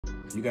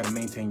You got to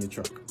maintain your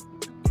truck.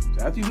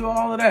 So after you do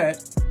all of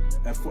that,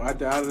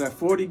 out of that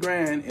 40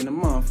 grand in a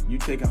month, you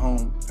taking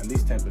home at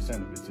least 10%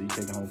 of it. So you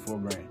taking home 4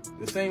 grand.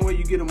 The same way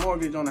you get a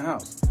mortgage on a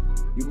house.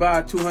 You buy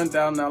a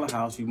 $200,000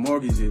 house, you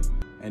mortgage it,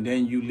 and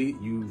then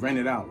you rent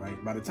it out,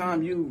 right? By the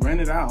time you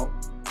rent it out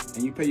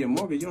and you pay your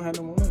mortgage, you don't have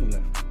no more money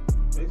left.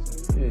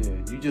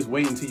 Yeah, you just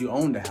wait until you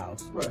own the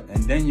house, right,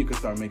 and then you can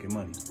start making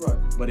money. Right.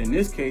 But in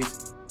this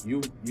case,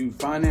 you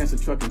finance a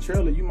truck and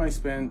trailer, you might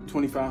spend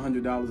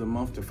 $2,500 a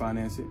month to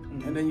finance it,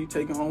 and then you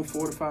taking home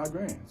 4 to 5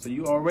 grand. So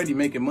you already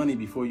making money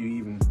before you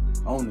even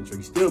own the truck.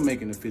 You're still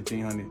making the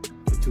 $1,500 to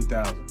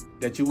 $2,000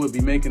 that you would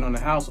be making on the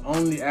house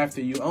only after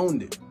you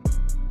owned it,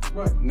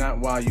 right? Not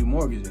while you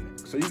mortgaging it.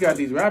 So you got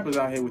these rappers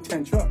out here with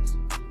 10 trucks.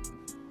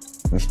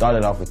 We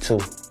started off with 2.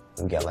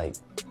 We got like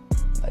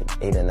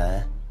 8 or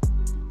 9.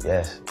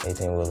 Yes,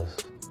 18 wheelers.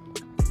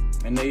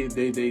 And they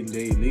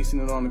leasing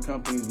it on the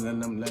companies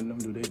and letting them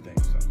do their thing.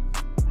 So.